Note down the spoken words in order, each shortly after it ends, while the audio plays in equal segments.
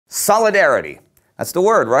Solidarity. That's the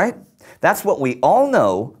word, right? That's what we all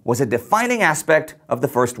know was a defining aspect of the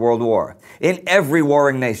First World War. In every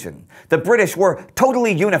warring nation, the British were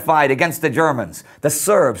totally unified against the Germans. The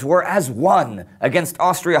Serbs were as one against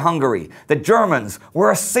Austria-Hungary. The Germans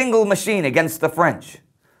were a single machine against the French.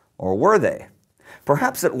 Or were they?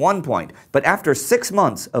 Perhaps at one point, but after 6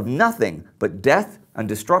 months of nothing but death and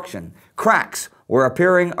destruction, cracks were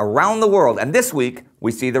appearing around the world, and this week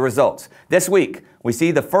we see the results. This week we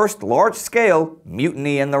see the first large-scale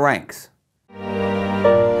mutiny in the ranks.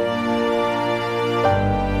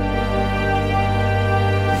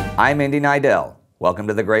 I'm Indy Nidell. Welcome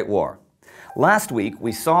to the Great War. Last week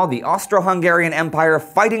we saw the Austro-Hungarian Empire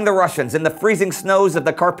fighting the Russians in the freezing snows of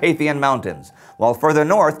the Carpathian Mountains, while further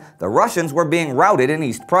north the Russians were being routed in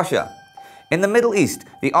East Prussia. In the Middle East,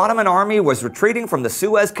 the Ottoman army was retreating from the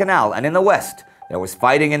Suez Canal, and in the west there was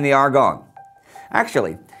fighting in the Argonne.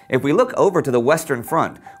 Actually, if we look over to the Western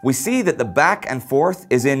Front, we see that the back and forth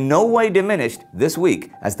is in no way diminished this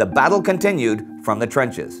week as the battle continued from the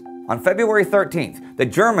trenches. On February 13th, the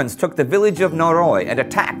Germans took the village of Norroy and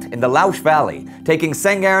attacked in the Lausch Valley, taking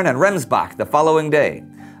Sengern and Remsbach the following day.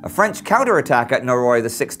 A French counterattack at Norroy the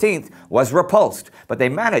 16th was repulsed, but they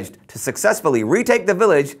managed to successfully retake the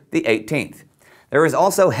village the 18th. There is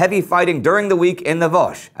also heavy fighting during the week in the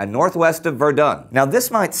Vosges and northwest of Verdun. Now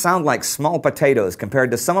this might sound like small potatoes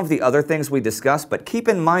compared to some of the other things we discussed, but keep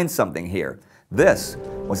in mind something here. This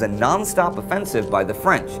was a non-stop offensive by the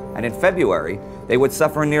French, and in February they would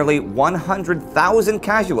suffer nearly 100,000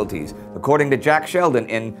 casualties, according to Jack Sheldon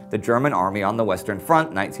in The German Army on the Western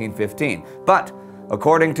Front, 1915. But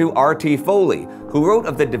according to R.T. Foley, who wrote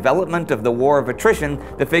of the development of the War of Attrition,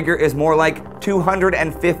 the figure is more like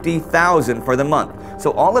 250,000 for the month.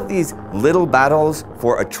 So all of these little battles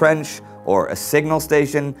for a trench or a signal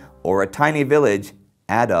station or a tiny village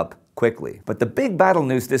add up quickly. But the big battle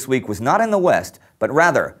news this week was not in the west, but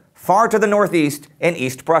rather far to the northeast in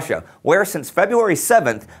East Prussia, where since February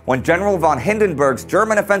 7th, when General von Hindenburg's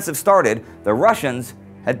German offensive started, the Russians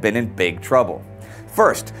had been in big trouble.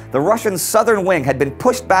 First, the Russian southern wing had been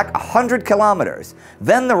pushed back 100 kilometers.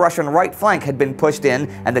 Then the Russian right flank had been pushed in,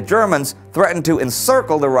 and the Germans threatened to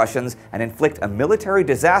encircle the Russians and inflict a military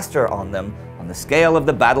disaster on them on the scale of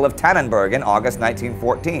the Battle of Tannenberg in August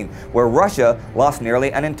 1914, where Russia lost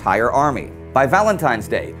nearly an entire army. By Valentine's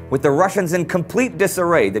Day, with the Russians in complete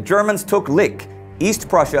disarray, the Germans took Lich. East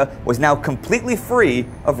Prussia was now completely free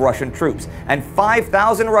of Russian troops, and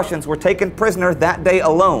 5,000 Russians were taken prisoner that day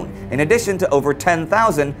alone, in addition to over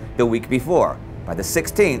 10,000 the week before. By the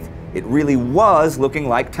 16th, it really was looking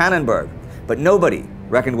like Tannenberg, but nobody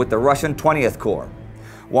reckoned with the Russian 20th Corps.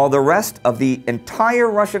 While the rest of the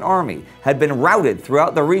entire Russian army had been routed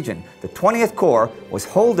throughout the region, the 20th Corps was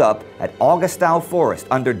holed up at Augustau Forest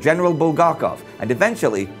under General Bulgakov and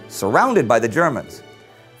eventually surrounded by the Germans.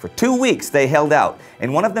 For 2 weeks they held out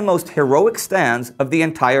in one of the most heroic stands of the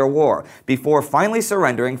entire war, before finally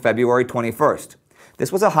surrendering February 21st.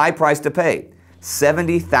 This was a high price to pay,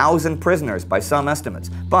 70,000 prisoners by some estimates,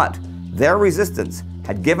 but their resistance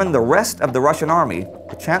had given the rest of the Russian army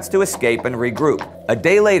a chance to escape and regroup. A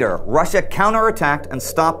day later, Russia counterattacked and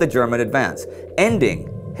stopped the German advance, ending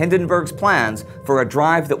Hindenburg's plans for a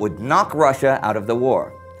drive that would knock Russia out of the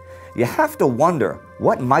war. You have to wonder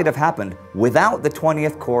what might have happened without the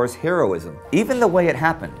 20th Corps' heroism. Even the way it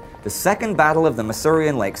happened, the Second Battle of the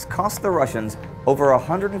Masurian Lakes cost the Russians over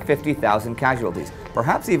 150,000 casualties,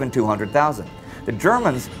 perhaps even 200,000. The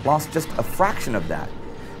Germans lost just a fraction of that.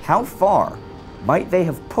 How far might they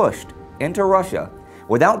have pushed into Russia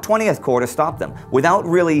without 20th Corps to stop them, without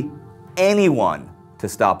really anyone to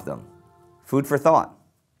stop them? Food for thought.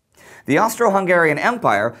 The Austro-Hungarian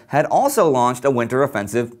Empire had also launched a winter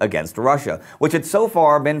offensive against Russia, which had so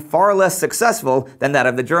far been far less successful than that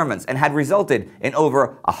of the Germans and had resulted in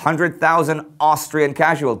over 100,000 Austrian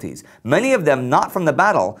casualties, many of them not from the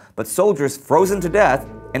battle, but soldiers frozen to death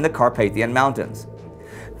in the Carpathian Mountains.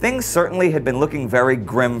 Things certainly had been looking very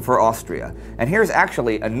grim for Austria, and here's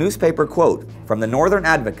actually a newspaper quote from the Northern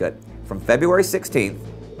Advocate from February 16,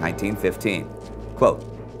 1915. Quote,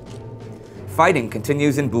 "Fighting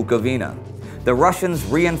continues in Bukovina. The Russians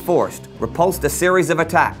reinforced, repulsed a series of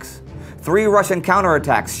attacks. 3 Russian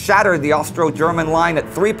counterattacks shattered the Austro-German line at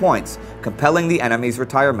 3 points, compelling the enemy's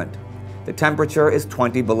retirement. The temperature is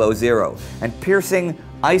 20 below zero, and piercing,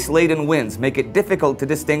 ice-laden winds make it difficult to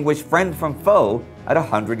distinguish friend from foe at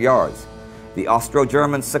 100 yards. The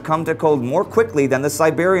Austro-Germans succumb to cold more quickly than the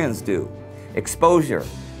Siberians do. Exposure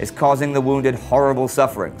is causing the wounded horrible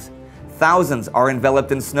sufferings. Thousands are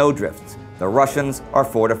enveloped in snowdrifts. The Russians are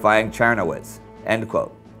fortifying Czernowitz." End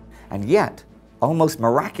quote. And yet, almost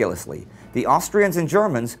miraculously, the Austrians and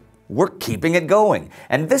Germans were keeping it going,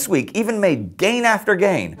 and this week even made gain after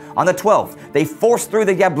gain. On the 12th, they forced through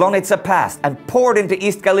the Jablonica Pass and poured into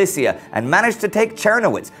East Galicia and managed to take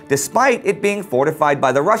Czernowitz, despite it being fortified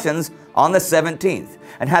by the Russians on the 17th,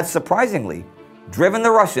 and had surprisingly driven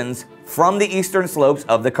the Russians from the eastern slopes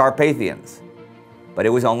of the Carpathians. But it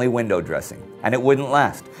was only window dressing, and it wouldn't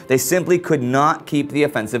last. They simply could not keep the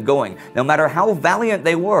offensive going, no matter how valiant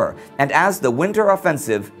they were, and as the winter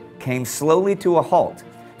offensive came slowly to a halt,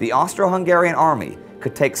 the Austro-Hungarian army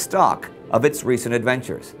could take stock of its recent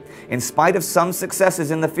adventures. In spite of some successes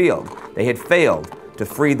in the field, they had failed to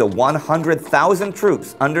free the 100,000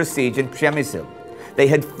 troops under siege in Przemysl. They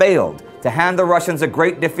had failed to hand the Russians a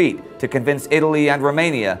great defeat to convince Italy and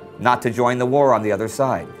Romania not to join the war on the other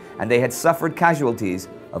side, and they had suffered casualties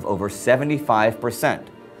of over 75%.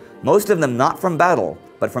 Most of them not from battle,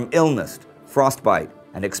 but from illness, frostbite,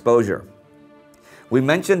 and exposure. We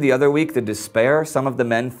mentioned the other week the despair some of the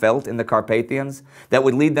men felt in the Carpathians that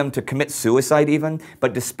would lead them to commit suicide even,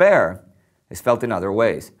 but despair is felt in other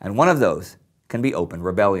ways, and one of those can be open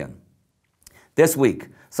rebellion. This week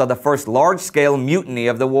saw the first large-scale mutiny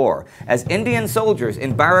of the war, as Indian soldiers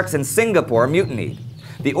in barracks in Singapore mutinied.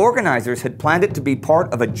 The organizers had planned it to be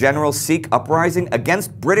part of a general Sikh uprising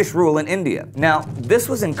against British rule in India. Now, this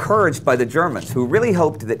was encouraged by the Germans, who really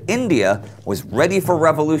hoped that India was ready for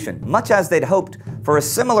revolution, much as they'd hoped for a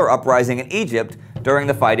similar uprising in Egypt during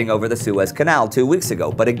the fighting over the Suez Canal 2 weeks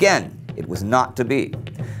ago. But again, it was not to be.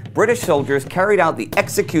 British soldiers carried out the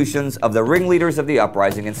executions of the ringleaders of the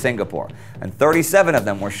uprising in Singapore, and 37 of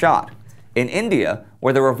them were shot. In India,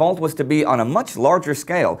 where the revolt was to be on a much larger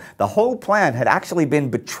scale, the whole plan had actually been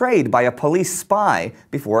betrayed by a police spy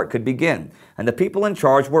before it could begin, and the people in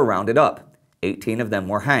charge were rounded up. 18 of them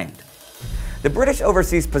were hanged. The British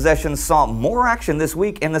overseas possessions saw more action this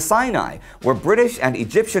week in the Sinai, where British and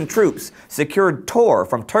Egyptian troops secured Tor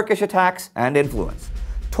from Turkish attacks and influence.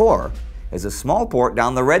 Tor is a small port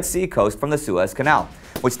down the Red Sea coast from the Suez Canal,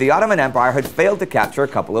 which the Ottoman Empire had failed to capture a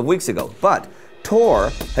couple of weeks ago. But Tor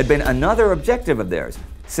had been another objective of theirs,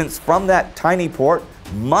 since from that tiny port,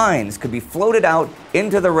 mines could be floated out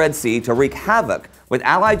into the Red Sea to wreak havoc with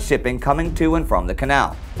Allied shipping coming to and from the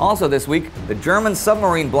canal. Also this week, the German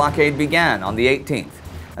submarine blockade began on the 18th.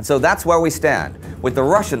 And so that's where we stand, with the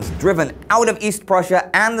Russians driven out of East Prussia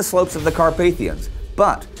and the slopes of the Carpathians,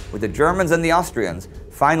 but with the Germans and the Austrians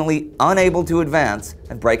finally unable to advance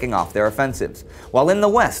and breaking off their offensives. While in the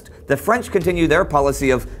West, the French continue their policy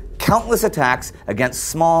of countless attacks against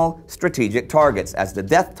small, strategic targets as the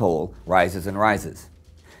death toll rises and rises.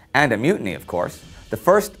 And a mutiny, of course, the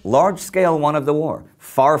first large-scale one of the war,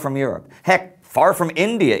 far from Europe. Heck, far from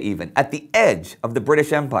India even, at the edge of the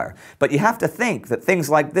British Empire. But you have to think that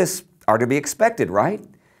things like this are to be expected, right?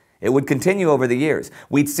 It would continue over the years.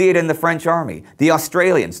 We'd see it in the French army, the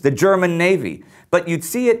Australians, the German Navy, but you'd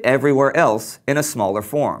see it everywhere else in a smaller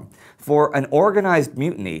form. For an organized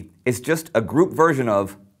mutiny is just a group version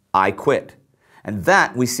of I quit. And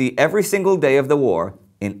that we see every single day of the war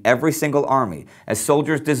in every single army, as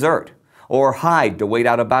soldiers desert, or hide to wait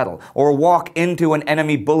out a battle, or walk into an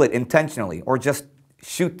enemy bullet intentionally, or just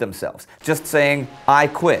shoot themselves, just saying, I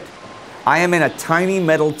quit. I am in a tiny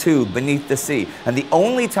metal tube beneath the sea, and the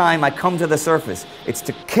only time I come to the surface, it's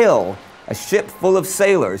to kill a ship full of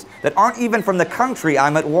sailors that aren't even from the country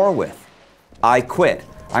I'm at war with. I quit.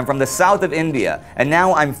 I'm from the south of India, and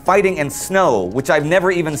now I'm fighting in snow, which I've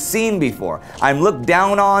never even seen before. I'm looked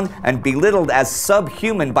down on and belittled as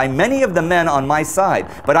subhuman by many of the men on my side,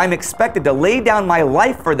 but I'm expected to lay down my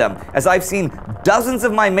life for them, as I've seen dozens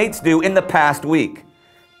of my mates do in the past week.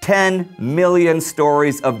 10 million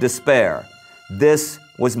stories of despair. This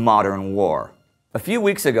was modern war. A few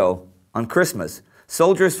weeks ago, on Christmas,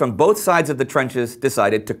 soldiers from both sides of the trenches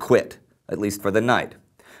decided to quit, at least for the night.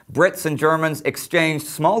 Brits and Germans exchanged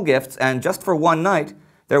small gifts, and just for one night,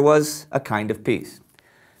 there was a kind of peace.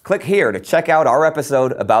 Click here to check out our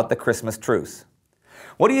episode about the Christmas truce.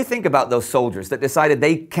 What do you think about those soldiers that decided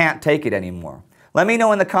they can't take it anymore? Let me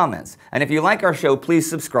know in the comments, and if you like our show, please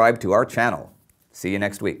subscribe to our channel. See you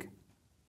next week.